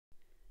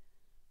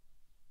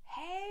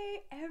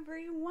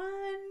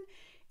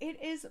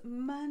is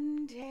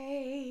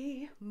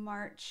Monday,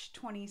 March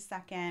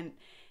 22nd,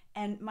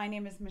 and my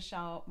name is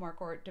Michelle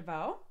Marcourt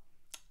DeVoe,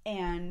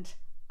 and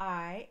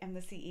I am the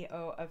CEO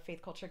of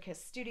Faith Culture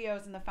Kiss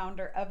Studios and the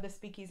founder of the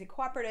Speakeasy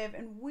Cooperative,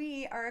 and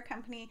we are a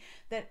company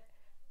that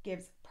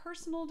gives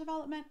personal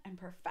development and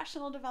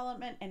professional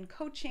development and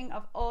coaching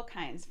of all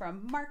kinds,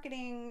 from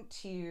marketing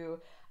to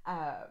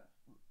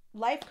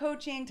life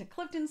coaching to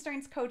Clifton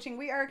Strengths coaching.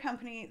 We are a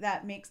company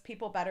that makes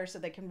people better so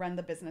they can run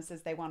the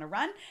businesses they want to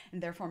run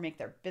and therefore make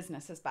their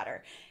businesses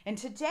better. And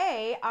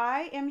today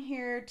I am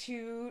here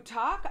to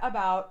talk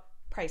about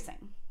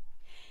pricing.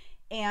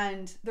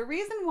 And the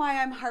reason why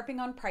I'm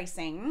harping on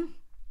pricing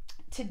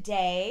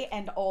today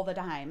and all the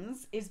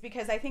times is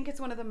because I think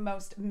it's one of the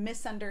most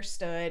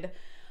misunderstood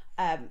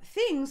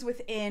things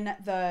within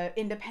the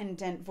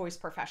independent voice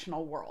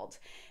professional world.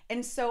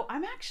 And so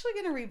I'm actually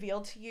going to reveal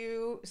to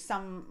you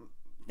something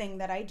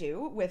that I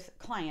do with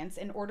clients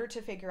in order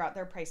to figure out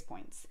their price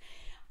points.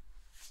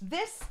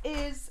 This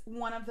is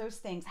one of those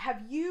things.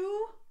 Have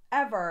you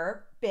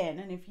ever been,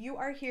 and if you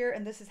are here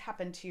and this has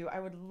happened to you,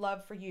 I would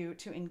love for you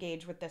to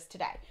engage with this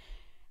today.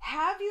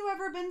 Have you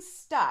ever been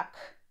stuck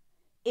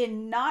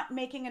in not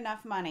making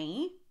enough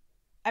money?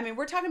 I mean,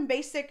 we're talking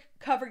basic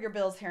cover your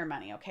bills here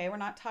money, okay? We're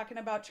not talking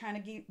about trying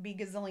to be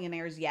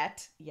gazillionaires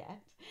yet.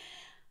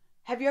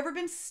 Have you ever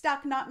been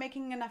stuck not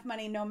making enough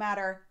money no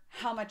matter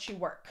how much you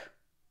work?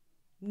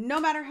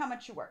 No matter how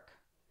much you work.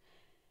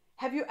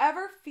 Have you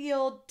ever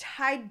feel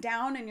tied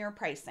down in your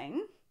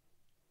pricing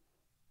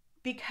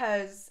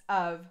because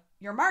of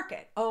your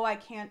market? Oh, I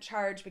can't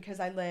charge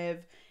because I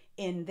live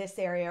in this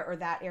area or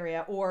that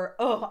area, or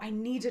oh, I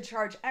need to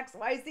charge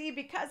XYZ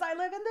because I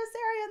live in this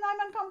area and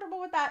I'm uncomfortable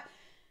with that.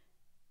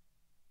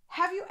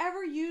 Have you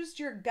ever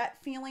used your gut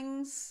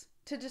feelings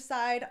to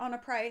decide on a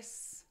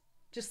price?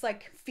 Just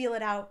like feel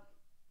it out,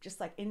 just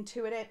like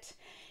intuit it.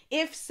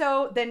 If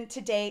so, then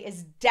today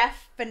is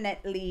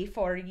definitely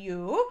for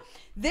you.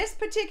 This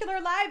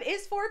particular live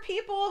is for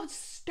people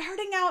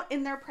starting out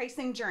in their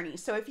pricing journey.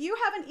 So if you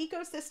have an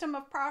ecosystem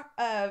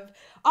of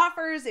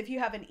offers, if you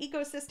have an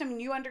ecosystem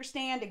and you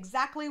understand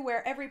exactly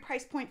where every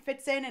price point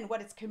fits in and what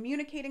it's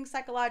communicating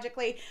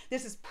psychologically,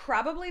 this is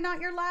probably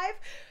not your live.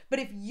 But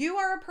if you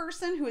are a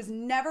person who has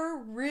never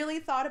really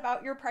thought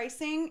about your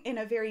pricing in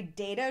a very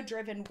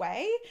data-driven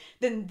way,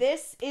 then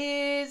this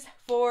is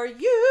for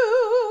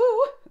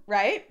you,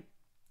 right?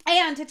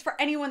 And it's for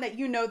anyone that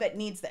you know that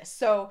needs this.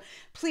 So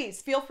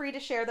please feel free to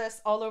share this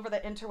all over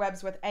the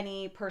interwebs with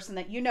any person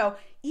that you know,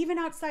 even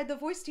outside the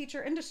voice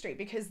teacher industry,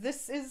 because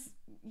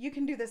you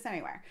can do this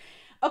anywhere.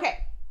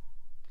 Okay.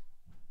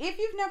 If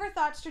you've never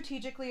thought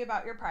strategically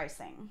about your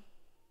pricing,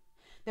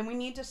 then we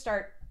need to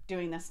start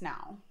doing this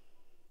now.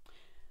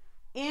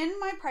 In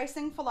my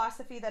pricing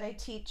philosophy that I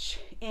teach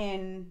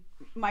in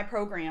my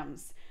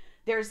programs,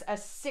 there's a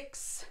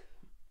six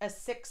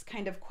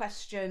kind of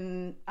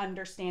question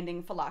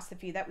understanding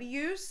philosophy that we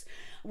use.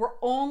 We're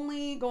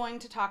only going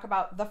to talk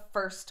about the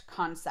first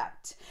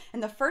concept.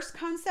 And the first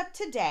concept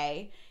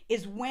today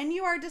is, when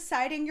you are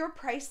deciding your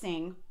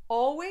pricing,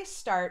 always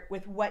start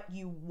with what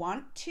you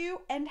want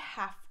to and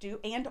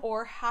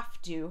or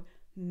have to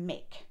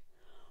make.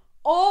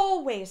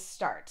 Always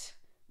start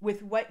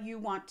with what you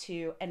want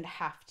to and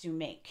have to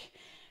make.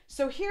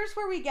 So here's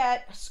where we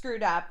get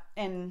screwed up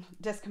and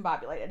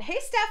discombobulated. Hey,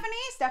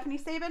 Stephanie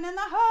Sabin in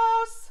the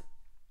house.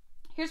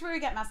 Here's where we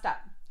get messed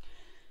up.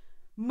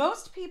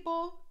 Most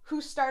people who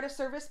start a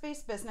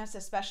service-based business,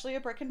 especially a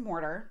brick and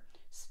mortar,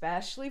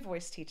 especially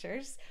voice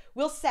teachers,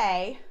 will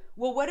say,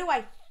 well, what do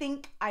I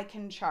think I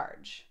can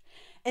charge?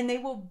 And they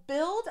will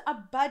build a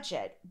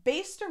budget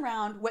based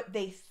around what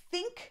they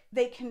think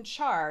they can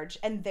charge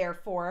and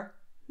therefore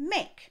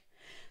make.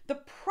 The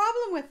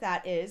problem with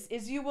that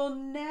is you will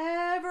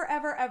never,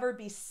 ever, ever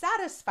be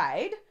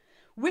satisfied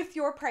with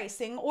your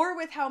pricing or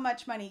with how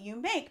much money you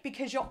make,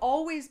 because you'll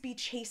always be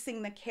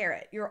chasing the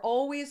carrot. You're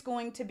always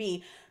going to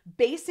be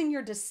basing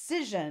your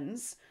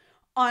decisions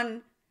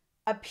on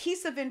a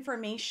piece of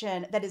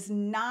information that is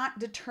not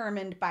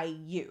determined by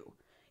you.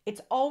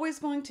 It's always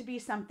going to be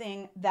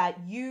something that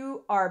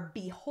you are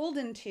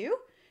beholden to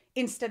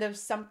instead of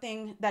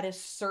something that is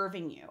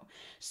serving you.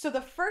 So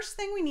the first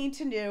thing we need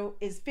to do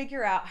is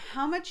figure out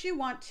how much you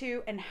want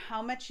to and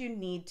how much you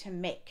need to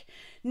make.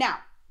 Now,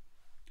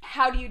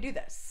 how do you do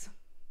this?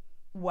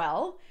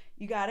 Well,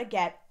 you got to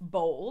get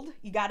bold,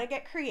 you got to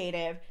get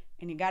creative,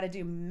 and you got to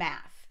do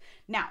math.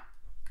 Now,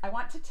 I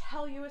want to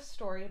tell you a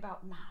story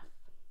about math.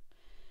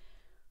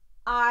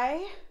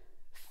 I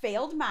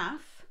failed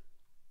math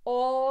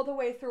all the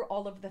way through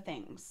all of the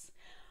things.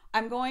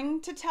 I'm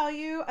going to tell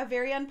you a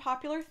very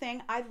unpopular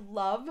thing. I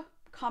love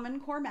Common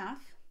Core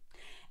math.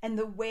 And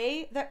the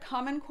way that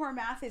Common Core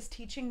math is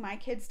teaching my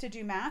kids to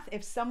do math,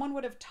 if someone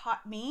would have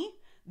taught me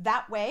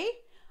that way,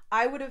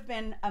 I would have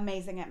been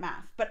amazing at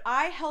math. But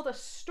I held a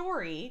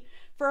story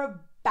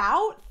for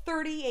about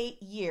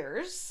 38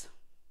 years.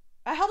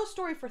 I held a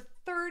story for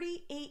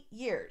 38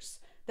 years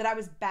that I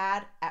was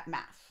bad at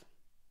math.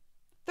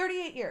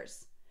 38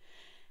 years.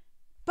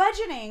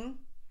 Budgeting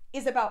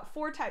is about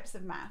 4 types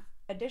of math: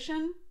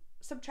 addition,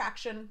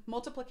 subtraction,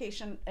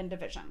 multiplication, and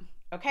division.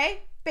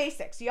 Okay?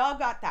 Basics. Y'all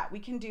got that. We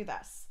can do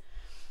this.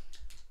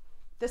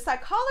 The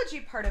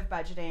psychology part of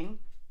budgeting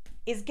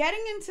is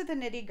getting into the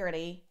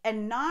nitty-gritty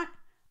and not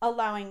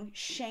allowing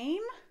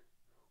shame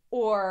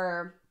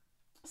or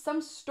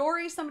some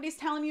story somebody's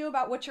telling you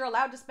about what you're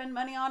allowed to spend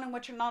money on and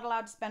what you're not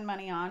allowed to spend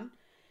money on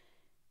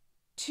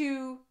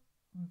to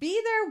be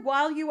there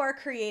while you are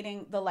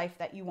creating the life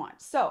that you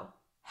want. So,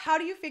 how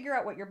do you figure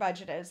out what your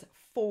budget is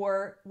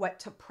for what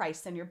to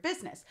price in your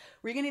business?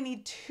 We're going to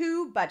need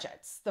two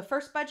budgets. The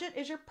first budget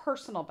is your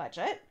personal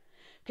budget,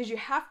 because you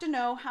have to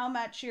know how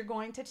much you're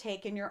going to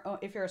take in your own,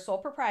 if you're a sole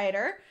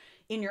proprietor,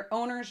 in your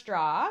owner's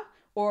draw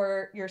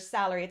or your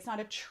salary. It's not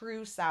a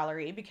true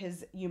salary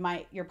because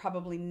you're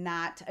probably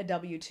not a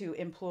W-2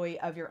 employee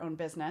of your own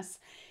business.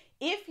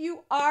 If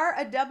you are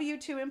a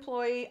W-2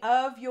 employee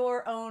of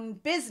your own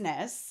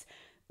business,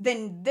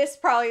 then this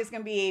probably is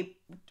going to be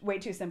way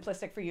too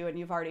simplistic for you and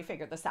you've already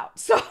figured this out.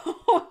 So,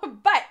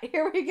 but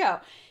here we go.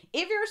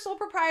 If you're a sole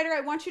proprietor,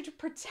 I want you to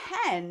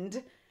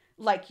pretend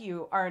like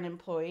you are an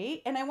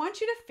employee and I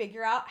want you to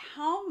figure out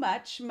how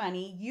much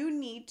money you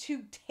need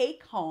to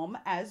take home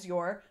as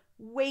your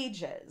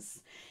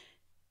wages.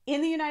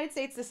 In the United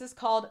States, this is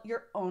called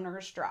your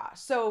owner's draw.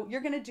 So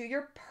you're going to do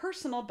your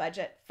personal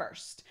budget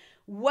first.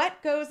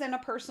 What goes in a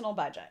personal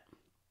budget?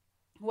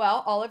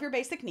 Well, all of your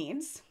basic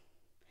needs.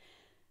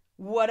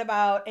 What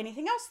about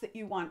anything else that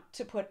you want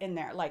to put in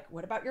there? Like,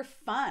 what about your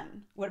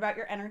fun? What about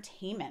your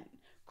entertainment?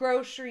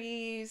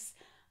 Groceries,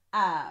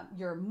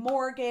 your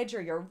mortgage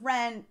or your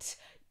rent,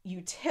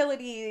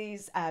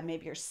 utilities,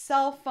 maybe your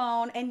cell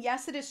phone. And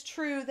yes, it is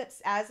true that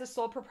as a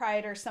sole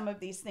proprietor, some of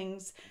these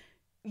things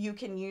you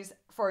can use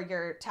for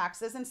your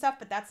taxes and stuff,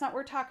 but that's not what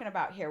we're talking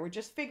about here. We're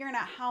just figuring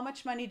out how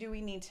much money do we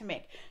need to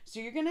make.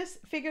 So you're going to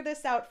figure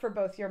this out for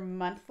both your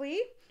monthly,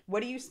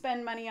 what do you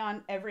spend money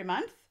on every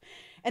month?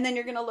 And then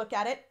you're going to look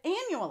at it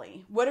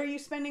annually. What are you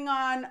spending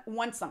on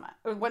once a month,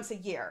 or once a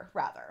year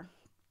rather?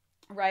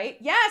 Right?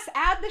 Yes,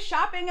 add the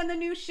shopping and the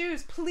new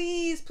shoes.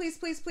 Please, please,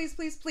 please, please,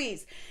 please,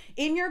 please.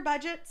 In your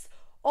budgets,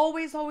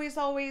 always, always,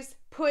 always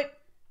put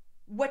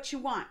what you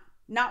want,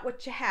 not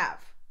what you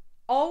have.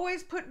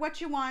 Always put what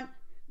you want,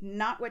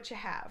 not what you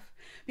have.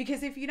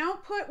 Because if you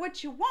don't put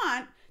what you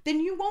want, then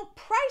you won't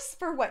price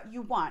for what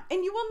you want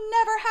and you will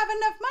never have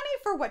enough money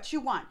for what you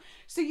want.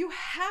 So you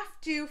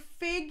have to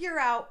figure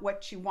out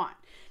what you want.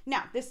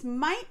 Now, this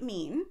might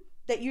mean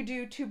that you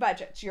do two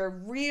budgets, your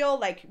real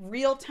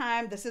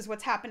time, this is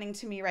what's happening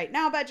to me right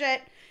now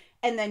budget,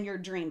 and then your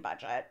dream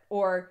budget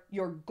or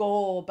your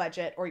goal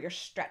budget or your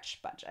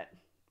stretch budget,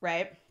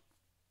 right?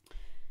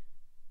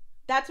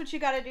 That's what you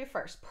got to do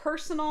first.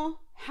 Personal,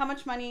 how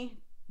much money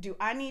do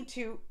I need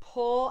to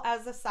pull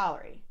as a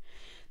salary?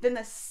 Then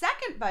the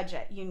second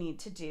budget you need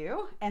to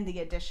do, and the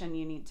addition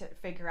you need to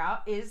figure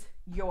out, is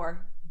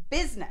your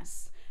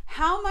business.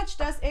 How much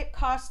does it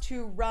cost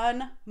to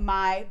run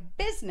my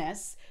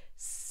business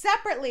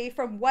separately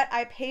from what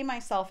I pay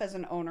myself as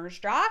an owner's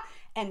draw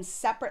and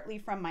separately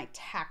from my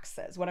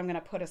taxes, what I'm going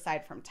to put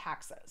aside from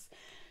taxes?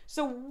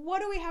 So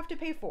what do we have to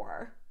pay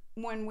for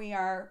when we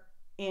are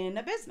in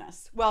a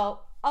business?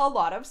 Well, a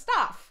lot of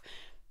stuff.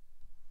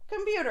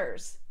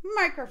 Computers,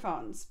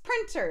 microphones,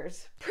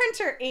 printers,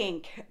 printer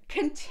ink,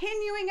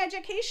 continuing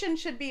education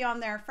should be on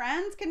there,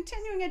 friends.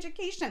 Continuing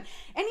education,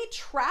 any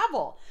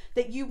travel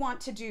that you want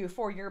to do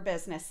for your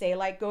business, say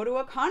like go to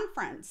a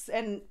conference.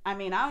 And I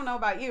mean, I don't know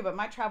about you, but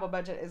my travel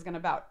budget is going to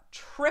about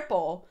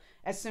triple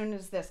as soon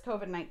as this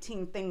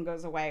COVID-19 thing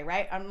goes away,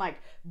 right? I'm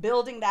like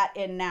building that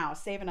in now,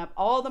 saving up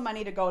all the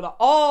money to go to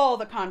all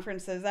the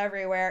conferences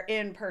everywhere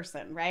in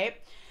person, right?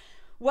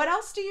 What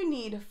else do you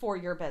need for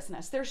your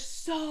business? There's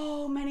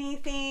so many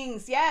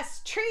things.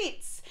 Yes,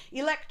 treats,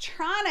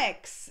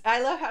 electronics.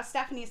 I love how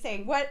Stephanie's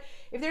saying,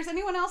 if there's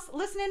anyone else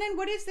listening in,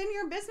 what is in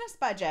your business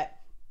budget?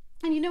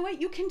 And you know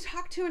what? You can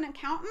talk to an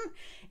accountant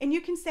and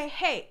you can say,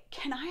 hey,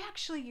 can I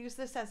actually use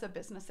this as a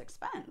business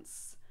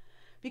expense?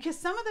 Because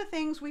some of the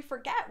things we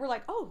forget, we're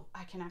like, oh,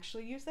 I can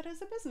actually use that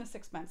as a business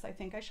expense. I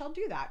think I shall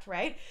do that,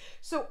 right?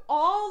 So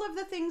all of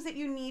the things that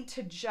you need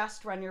to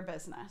just run your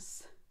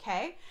business.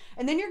 Okay.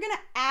 And then you're going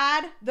to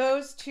add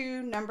those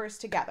two numbers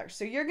together.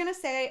 So you're going to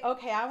say,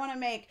 okay, I want to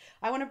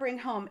bring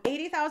home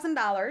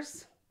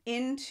 $80,000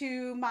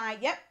 into my,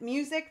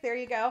 music. There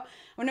you go.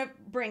 I'm going to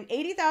bring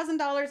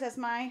 $80,000 as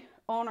my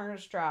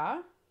owner's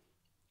draw,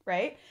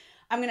 right?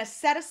 I'm going to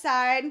set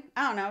aside,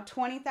 I don't know,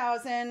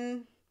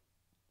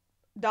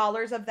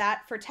 $20,000 of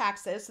that for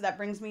taxes. So that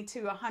brings me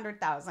to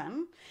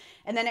 $100,000.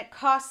 And then it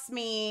costs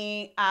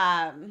me,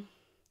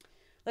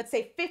 let's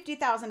say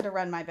 $50,000 to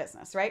run my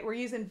business, right? We're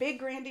using big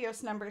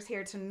grandiose numbers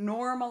here to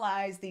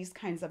normalize these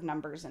kinds of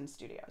numbers in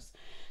studios.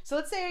 So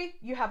let's say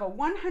you have a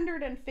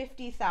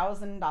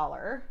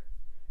 $150,000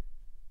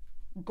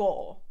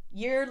 goal,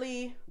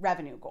 yearly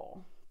revenue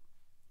goal.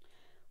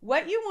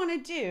 What you want to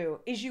do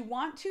is you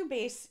want to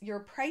base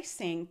your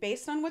pricing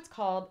based on what's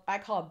called, I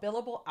call a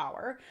billable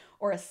hour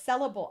or a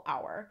sellable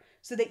hour.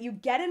 so that you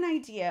get an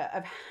idea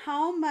of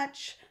how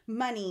much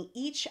money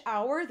each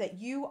hour that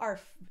you are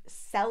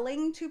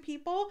selling to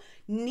people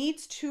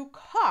needs to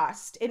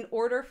cost in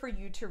order for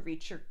you to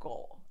reach your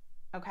goal.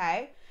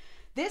 Okay?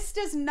 This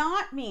does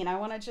not mean, I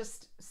want to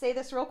just say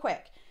this real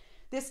quick.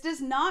 This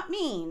does not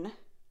mean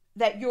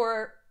that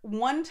your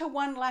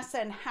one-to-one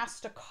lesson has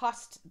to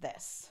cost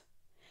this.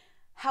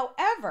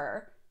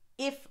 However,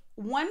 if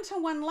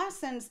one-to-one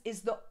lessons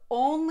is the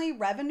only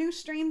revenue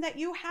stream that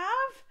you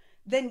have,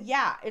 then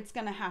yeah, it's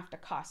going to have to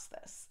cost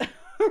this,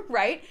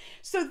 right?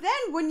 So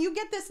then when you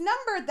get this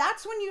number,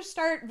 that's when you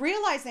start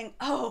realizing,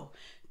 oh,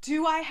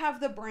 do I have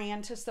the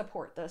brand to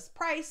support this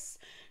price?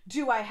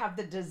 Do I have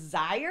the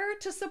desire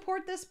to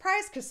support this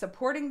price? Because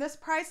supporting this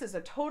price is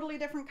a totally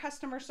different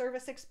customer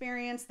service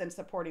experience than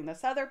supporting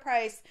this other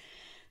price.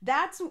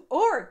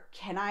 Or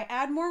can I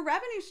add more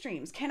revenue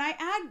streams? Can I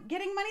add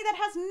getting money that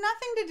has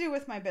nothing to do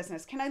with my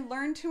business? Can I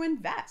learn to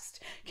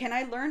invest? Can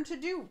I learn to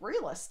do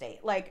real estate?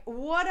 Like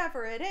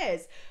whatever it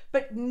is.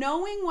 But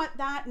knowing what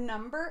that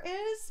number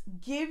is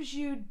gives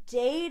you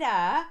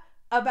data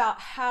about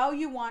how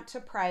you want to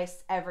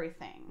price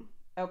everything.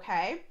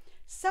 Okay?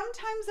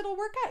 Sometimes it'll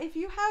work out. If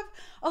you have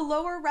a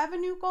lower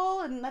revenue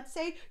goal, and let's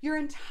say your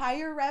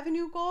entire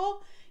revenue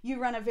goal, you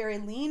run a very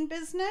lean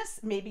business,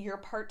 maybe you're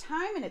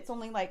part-time and it's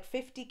only like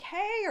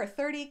 50K or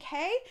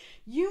 30K,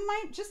 you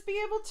might just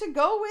be able to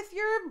go with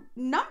your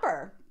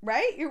number,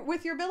 right?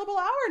 With your billable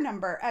hour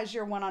number as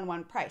your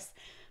one-on-one price.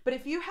 But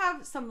if you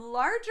have some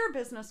larger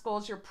business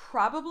goals, you're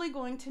probably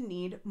going to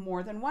need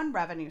more than one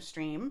revenue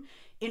stream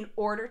in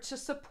order to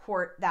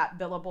support that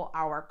billable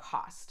hour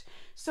cost.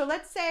 So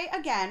let's say,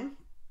 again,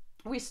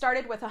 we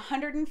started with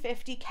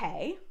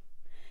 150K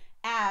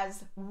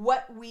as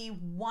what we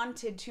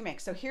wanted to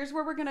make. So here's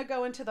where we're going to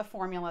go into the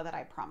formula that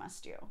I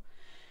promised you.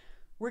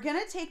 We're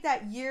going to take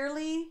that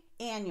yearly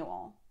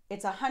annual.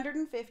 It's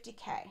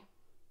 150K.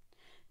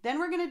 Then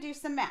we're going to do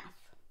some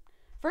math.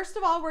 First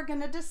of all, we're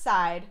going to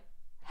decide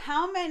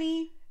how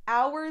many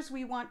hours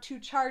we want to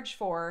charge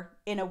for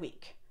in a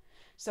week.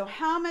 So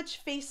how much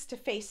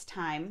face-to-face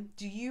time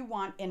do you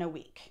want in a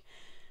week?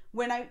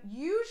 When I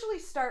usually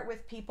start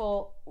with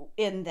people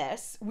in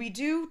this, we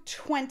do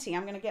 20.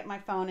 I'm going to get my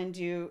phone and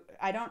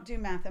I don't do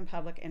math in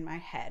public in my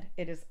head.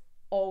 It is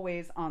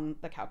always on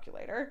the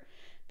calculator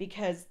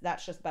because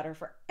that's just better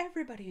for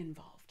everybody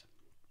involved.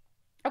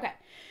 Okay,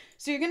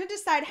 so you're going to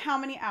decide how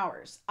many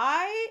hours.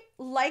 I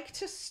like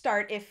to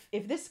start, if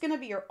this is going to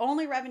be your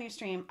only revenue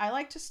stream, I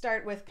like to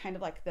start with kind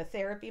of like the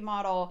therapy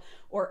model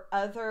or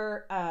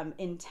other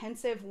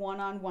intensive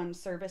one-on-one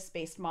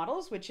service-based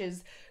models, which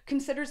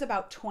considers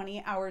about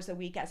 20 hours a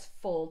week as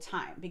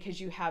full-time because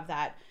you have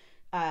that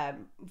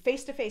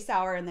face-to-face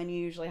hour, and then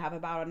you usually have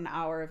about an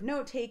hour of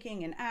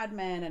note-taking and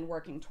admin and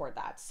working toward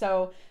that.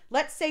 So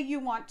let's say you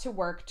want to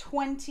work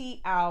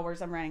 20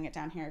 hours, I'm writing it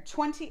down here,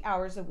 20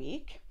 hours a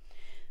week.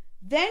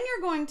 Then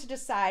you're going to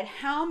decide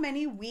how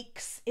many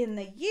weeks in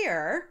the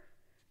year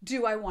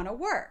do I want to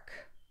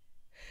work.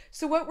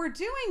 So what we're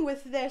doing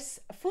with this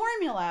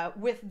formula,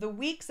 with the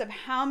weeks of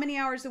how many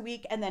hours a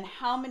week and then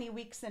how many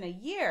weeks in a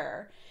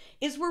year,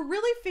 is we're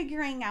really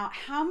figuring out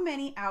how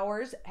many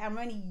hours, how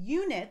many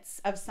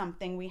units of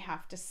something we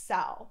have to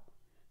sell,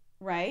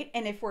 right?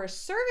 And if we're a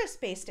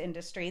service-based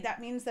industry, that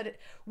means that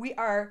we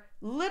are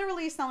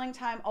literally selling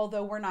time,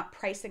 although we're not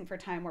pricing for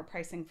time, we're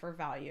pricing for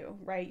value,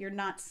 right? You're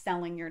not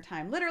selling your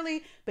time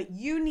literally, but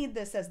you need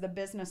this as the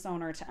business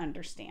owner to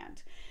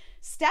understand.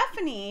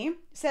 Stephanie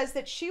says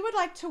that she would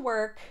like to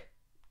work,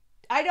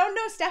 I don't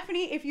know,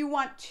 Stephanie, if you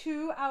want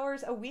 2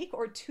 hours a week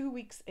or 2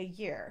 weeks a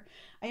year.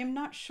 I am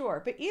not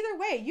sure, but either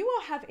way, you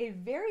will have a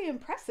very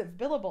impressive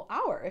billable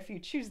hour if you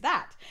choose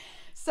that.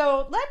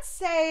 So let's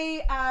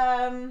say,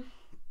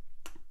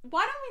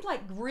 why don't we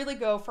like really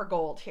go for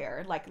gold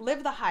here, like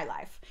live the high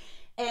life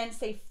and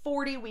say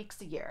 40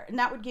 weeks a year. And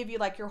that would give you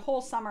like your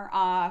whole summer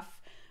off,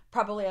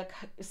 probably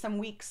some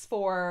weeks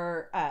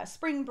for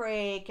spring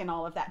break and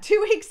all of that.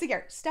 2 weeks a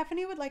year.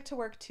 Stephanie would like to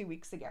work 2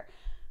 weeks a year.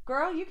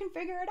 Girl, you can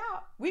figure it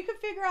out. We could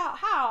figure out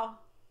how.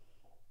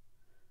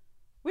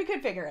 We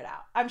could figure it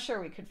out. I'm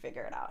sure we could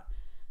figure it out.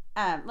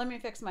 Let me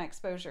fix my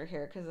exposure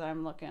here because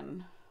I'm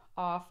looking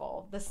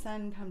awful. The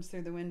sun comes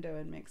through the window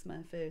and makes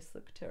my face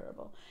look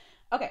terrible.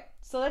 Okay,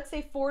 so let's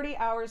say 40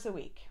 hours a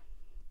week.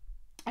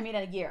 I mean,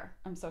 a year.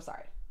 I'm so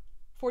sorry.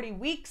 40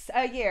 weeks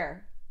a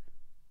year.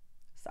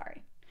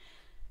 Sorry.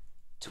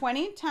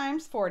 20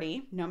 times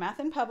 40, no math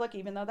in public,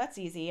 even though that's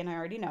easy and I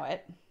already know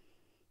it.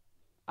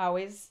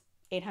 Always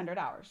 800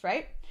 hours,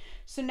 right?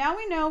 So now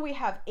we know we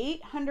have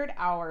 800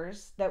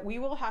 hours that we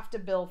will have to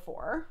bill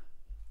for.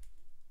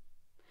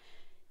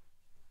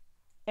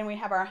 And we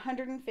have our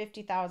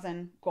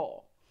 150,000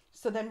 goal.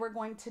 So then we're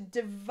going to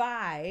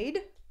divide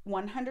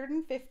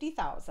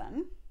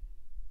 150,000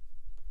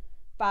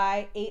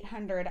 by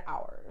 800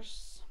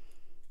 hours.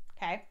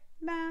 Okay,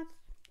 math.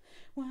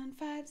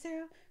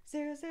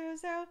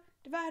 150,000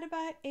 divided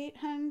by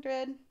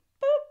 800.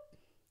 Boop.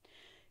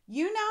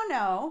 You now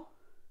know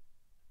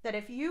that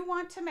if you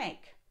want to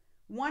make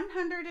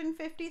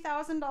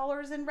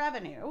 $150,000 in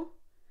revenue,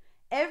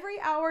 every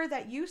hour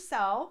that you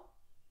sell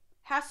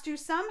has to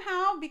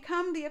somehow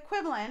become the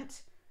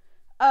equivalent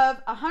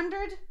of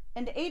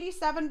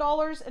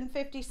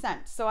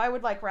 $187.50. So I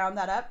would like round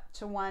that up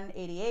to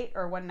 188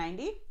 or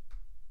 190.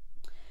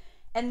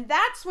 And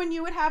that's when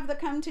you would have the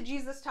come to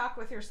Jesus talk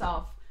with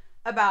yourself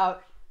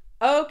about,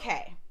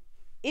 okay,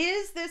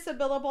 is this a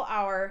billable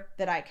hour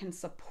that I can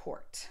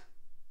support?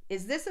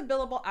 Is this a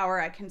billable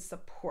hour I can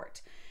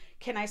support?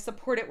 Can I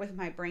support it with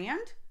my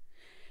brand?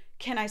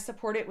 Can I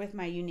support it with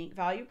my unique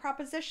value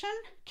proposition?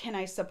 Can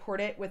I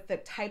support it with the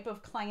type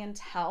of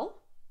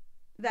clientele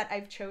that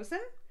I've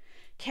chosen?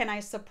 Can I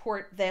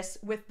support this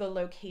with the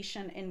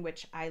location in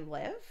which I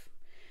live?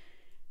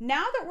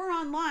 Now that we're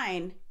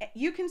online,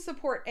 you can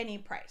support any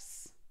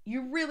price.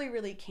 You really,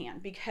 really can,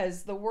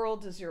 because the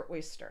world is your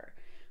oyster.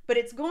 But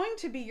it's going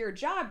to be your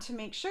job to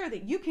make sure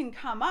that you can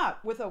come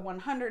up with a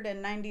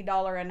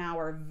 $190 an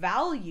hour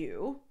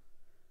value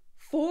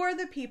for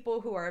the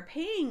people who are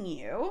paying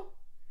you,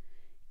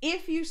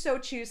 if you so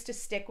choose to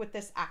stick with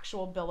this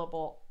actual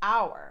billable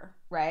hour,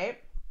 right?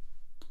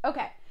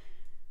 Okay.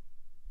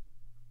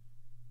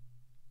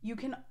 You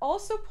can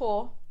also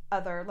pull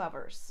other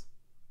levers,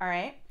 all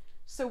right?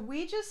 So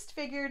we just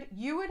figured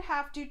you would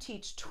have to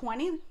teach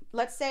 20,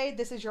 let's say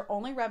this is your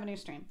only revenue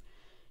stream.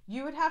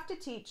 You would have to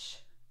teach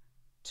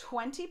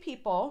 20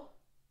 people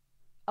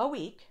a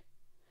week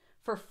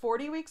for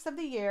 40 weeks of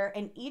the year,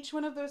 and each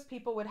one of those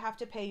people would have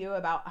to pay you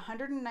about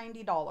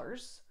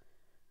 $190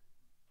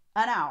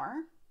 an hour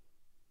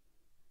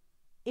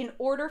in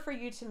order for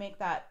you to make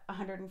that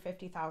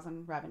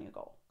 $150,000 revenue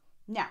goal.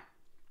 Now,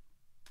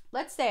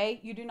 let's say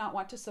you do not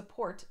want to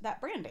support that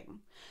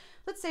branding.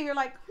 Let's say you're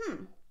like, I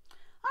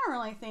don't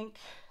really think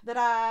that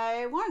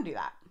I want to do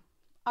that.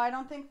 I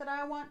don't think that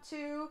I want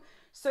to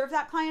serve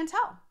that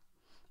clientele.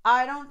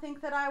 I don't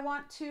think that I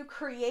want to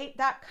create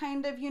that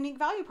kind of unique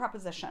value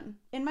proposition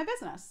in my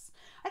business.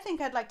 I think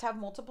I'd like to have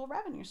multiple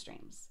revenue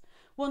streams.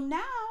 Well,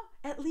 now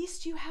at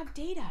least you have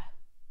data.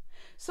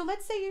 So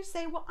let's say you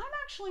say, well, I'm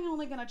actually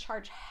only going to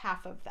charge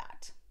half of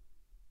that,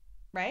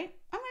 right?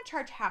 I'm going to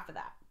charge half of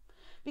that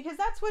because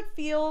that's what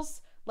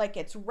feels like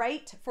it's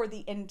right for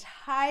the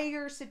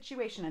entire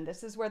situation. And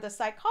this is where the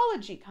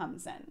psychology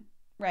comes in,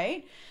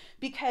 right?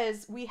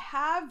 Because we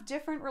have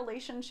different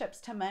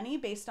relationships to money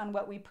based on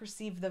what we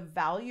perceive the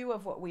value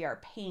of what we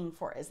are paying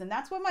for is. And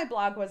that's what my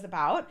blog was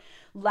about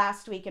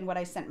last week and what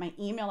I sent my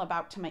email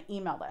about to my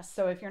email list.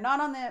 So if you're not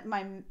on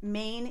my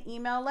main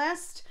email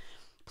list,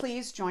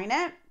 please join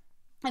it.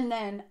 And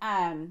then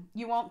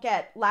you won't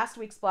get last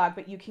week's blog,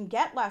 but you can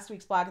get last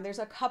week's blog. And there's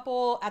a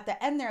couple at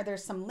the end there.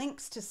 There's some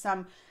links to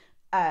some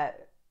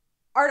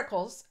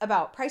articles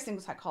about pricing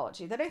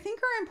psychology that I think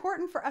are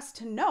important for us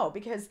to know,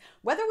 because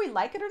whether we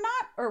like it or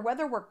not, or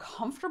whether we're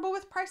comfortable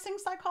with pricing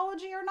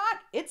psychology or not,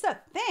 it's a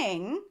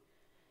thing.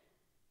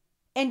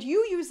 And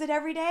you use it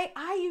every day.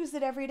 I use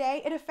it every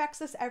day. It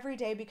affects us every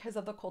day because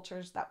of the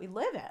cultures that we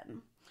live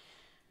in.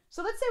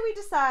 So let's say we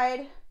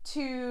decide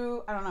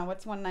to, I don't know,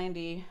 what's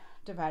 190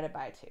 divided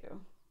by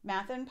 2?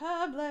 Math in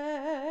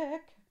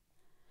public.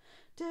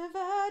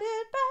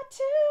 Divided by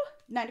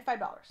 2.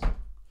 $95.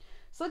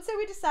 So let's say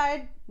we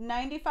decide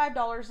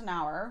 $95 an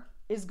hour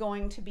is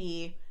going to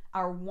be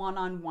our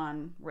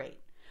one-on-one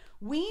rate.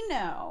 We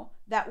know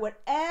that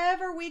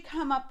whatever we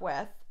come up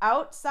with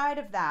outside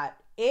of that,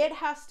 it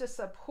has to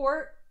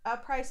support a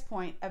price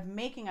point of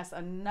making us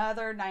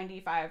another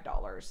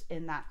 $95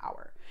 in that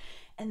hour.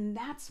 And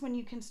that's when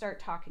you can start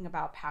talking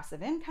about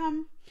passive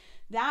income.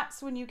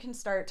 That's when you can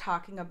start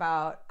talking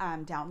about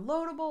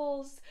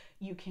downloadables.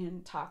 You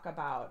can talk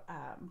about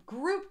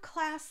group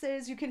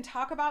classes. You can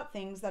talk about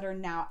things that are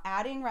now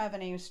adding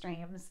revenue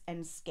streams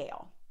and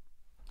scale.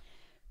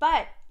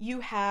 But you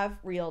have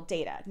real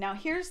data. Now,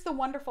 here's the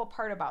wonderful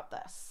part about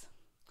this.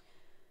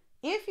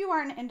 If you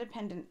are an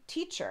independent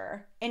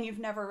teacher and you've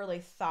never really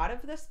thought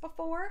of this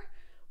before,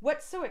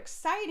 what's so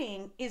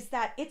exciting is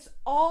that it's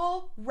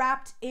all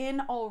wrapped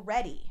in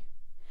already.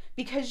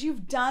 Because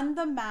you've done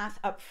the math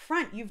up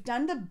front. You've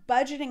done the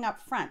budgeting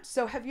up front.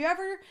 So have you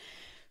ever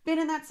been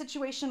in that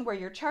situation where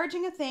you're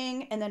charging a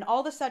thing and then all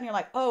of a sudden you're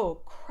like,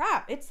 oh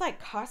crap, it's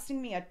like costing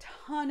me a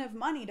ton of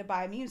money to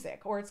buy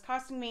music, or it's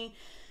costing me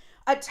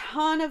a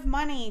ton of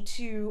money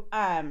to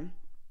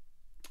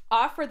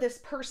offer this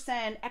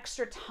person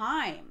extra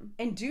time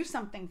and do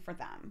something for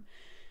them.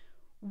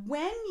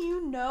 When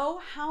you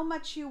know how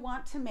much you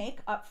want to make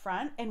up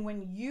front, and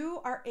when you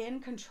are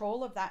in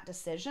control of that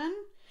decision,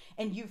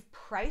 and you've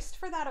priced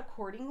for that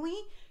accordingly,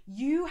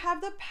 you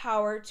have the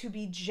power to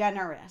be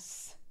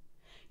generous.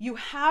 You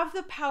have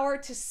the power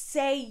to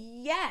say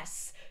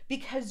yes,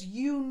 because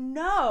you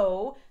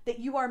know that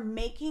you are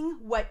making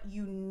what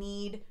you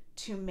need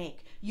to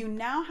make. You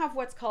now have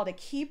what's called a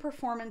key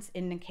performance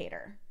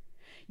indicator.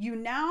 You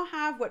now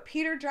have what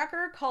Peter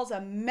Drucker calls a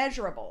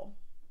measurable,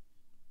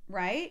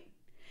 right?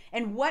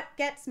 And what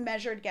gets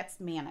measured gets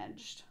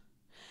managed.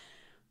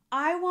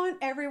 I want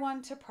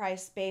everyone to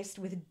price based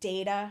with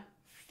data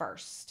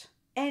first.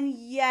 And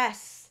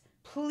yes,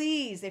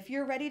 please, if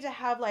you're ready to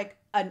have like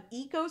an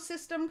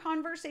ecosystem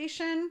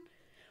conversation,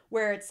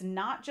 where it's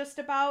not just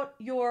about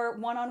your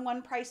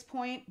one-on-one price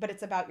point, but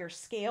it's about your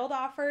scaled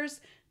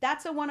offers,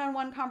 that's a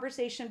one-on-one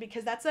conversation,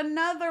 because that's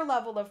another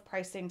level of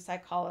pricing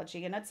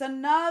psychology. And it's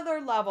another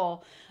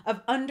level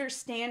of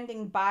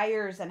understanding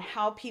buyers and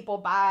how people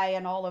buy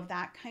and all of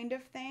that kind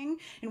of thing.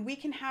 And we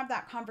can have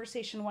that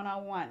conversation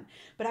one-on-one.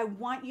 But I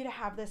want you to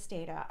have this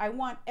data. I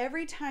want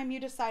every time you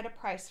decide a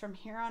price from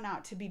here on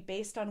out to be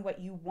based on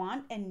what you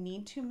want and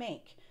need to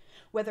make,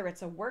 whether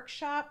it's a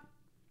workshop,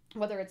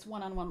 whether it's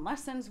one-on-one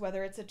lessons,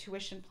 whether it's a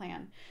tuition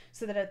plan,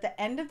 so that at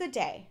the end of the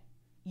day,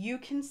 you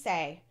can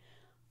say,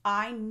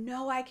 I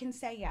know I can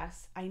say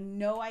yes. I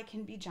know I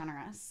can be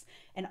generous.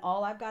 And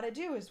all I've got to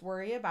do is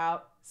worry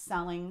about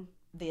selling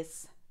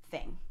this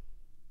thing.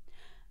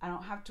 I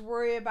don't have to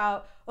worry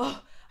about,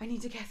 oh, I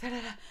need to get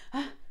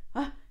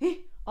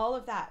all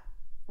of that,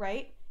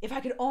 right? If I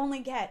could only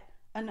get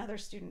another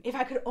student, if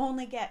I could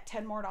only get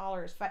 $10 more,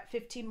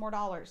 $15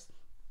 more,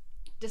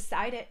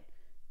 decide it,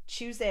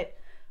 choose it,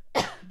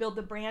 build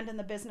the brand and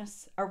the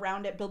business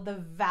around it, build the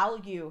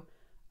value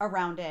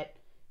around it,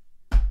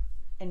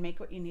 and make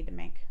what you need to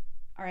make.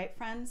 All right,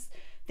 friends,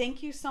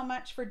 thank you so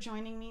much for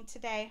joining me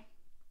today.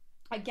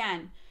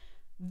 Again,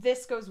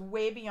 this goes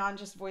way beyond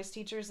just voice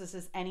teachers. This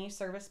is any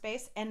service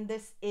base, and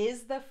this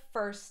is the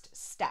first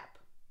step.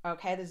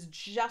 Okay, this is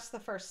just the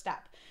first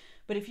step.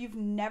 But if you've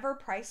never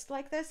priced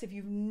like this, if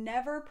you've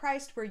never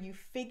priced where you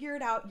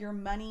figured out your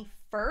money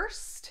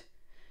first,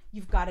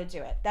 you've got to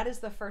do it. That is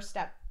the first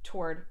step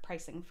toward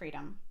pricing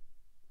freedom.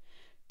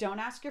 Don't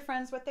ask your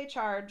friends what they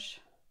charge.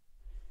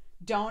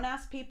 Don't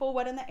ask people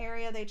what in the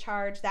area they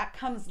charge. That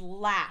comes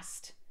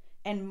last.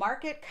 And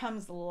market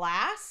comes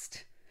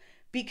last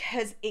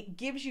because it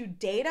gives you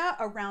data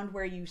around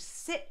where you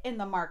sit in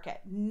the market,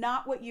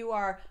 not what you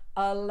are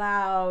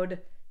allowed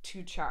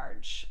to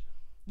charge.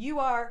 You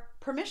are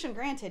permission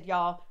granted,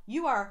 y'all.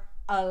 You are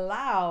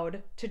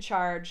allowed to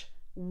charge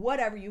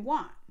whatever you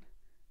want.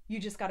 You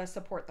just got to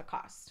support the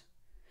cost.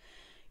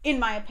 In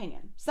my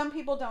opinion, some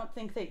people don't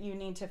think that you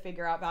need to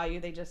figure out value.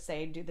 They just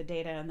say, do the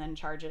data and then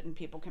charge it, and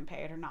people can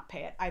pay it or not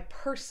pay it. I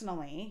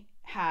personally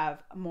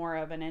have more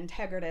of an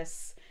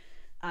integritous,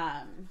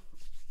 I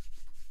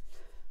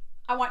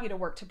want you to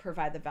work to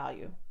provide the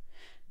value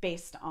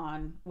based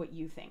on what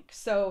you think.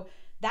 So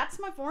that's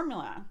my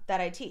formula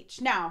that I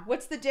teach. Now,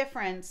 what's the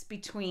difference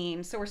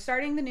between, so we're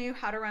starting the new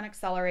How to Run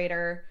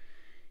Accelerator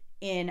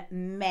in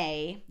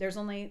May. There's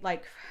only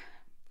like,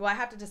 well, I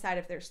have to decide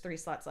if there's 3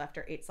 slots left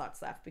or 8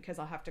 slots left, because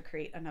I'll have to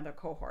create another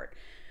cohort.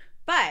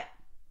 But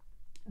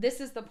this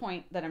is the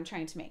point that I'm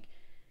trying to make.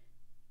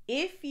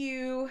 If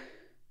you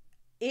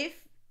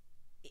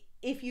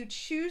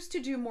choose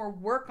to do more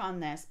work on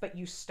this, but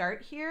you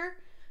start here,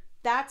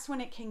 that's when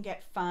it can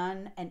get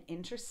fun and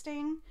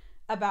interesting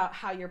about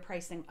how you're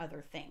pricing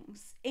other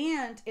things.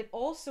 And it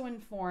also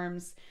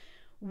informs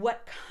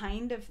what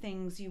kind of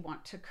things you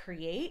want to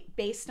create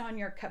based on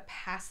your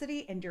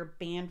capacity and your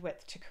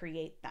bandwidth to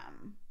create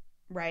them,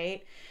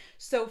 right?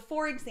 So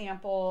for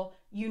example,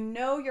 you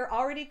know you're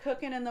already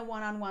cooking in the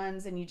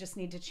one-on-ones and you just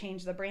need to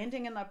change the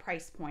branding and the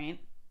price point.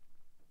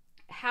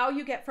 How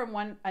you get from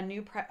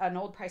an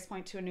old price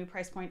point to a new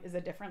price point is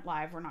a different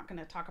live. We're not going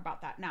to talk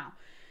about that now.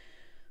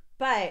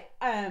 But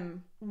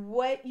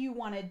what you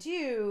want to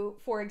do,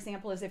 for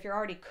example, is if you're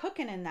already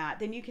cooking in that,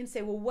 then you can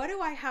say, well, what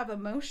do I have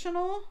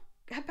emotional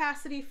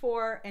capacity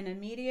for, an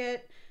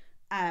immediate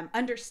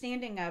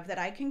understanding of, that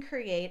I can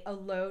create a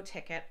low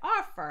ticket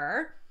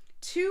offer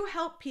to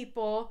help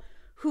people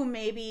who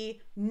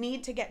maybe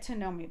need to get to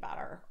know me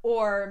better,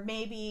 or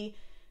maybe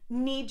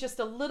need just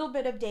a little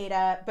bit of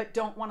data but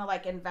don't want to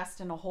like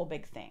invest in a whole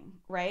big thing,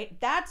 right?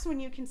 That's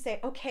when you can say,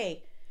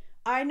 okay,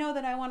 I know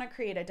that I want to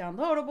create a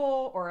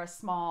downloadable or a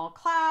small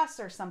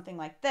class or something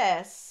like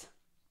this.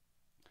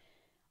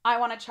 I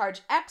want to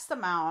charge X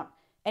amount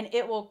and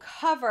it will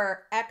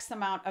cover X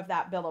amount of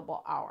that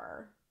billable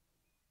hour,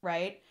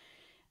 right?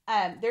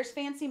 There's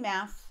fancy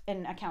math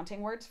and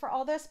accounting words for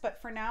all this,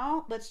 but for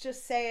now, let's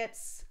just say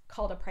it's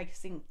called a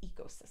pricing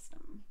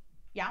ecosystem.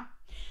 Yeah?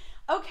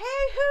 Okay,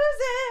 who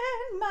is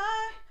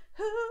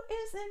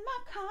in my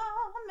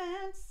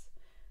comments?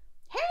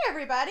 Hey,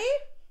 everybody.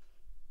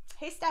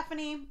 Hey,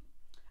 Stephanie.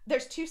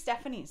 There's 2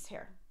 Stephanies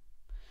here.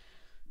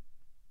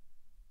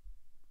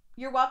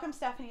 You're welcome,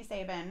 Stephanie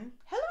Sabin.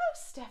 Hello,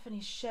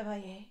 Stephanie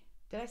Chevalier.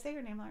 Did I say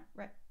your name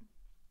right?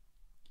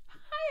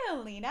 Hi,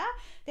 Alina.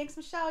 Thanks,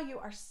 Michelle. You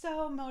are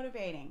so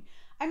motivating.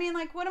 I mean,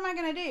 like, what am I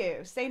going to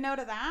do? Say no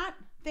to that?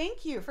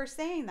 Thank you for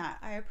saying that.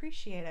 I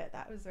appreciate it.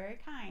 That was very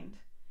kind.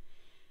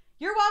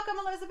 You're welcome,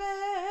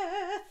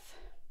 Elizabeth.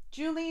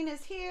 Julene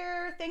is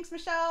here. Thanks,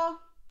 Michelle.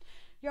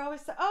 You're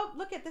always so, oh,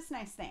 look at this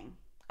nice thing.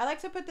 I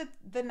like to put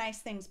the nice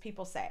things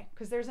people say,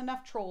 because there's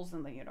enough trolls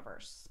in the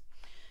universe.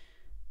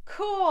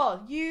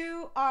 Cool.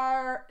 You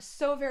are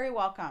so very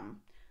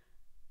welcome.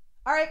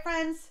 All right,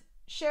 friends,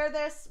 share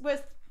this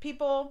with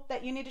people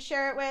that you need to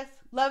share it with.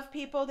 Love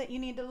people that you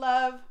need to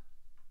love.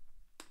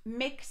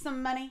 Make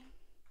some money.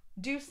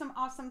 Do some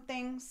awesome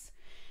things.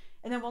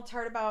 And then we'll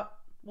talk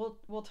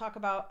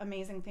about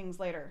amazing things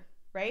later,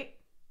 right?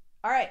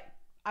 All right.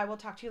 I will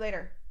talk to you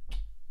later.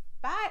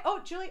 Bye.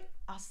 Oh, Julie,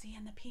 I'll see you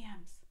in the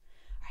PMs.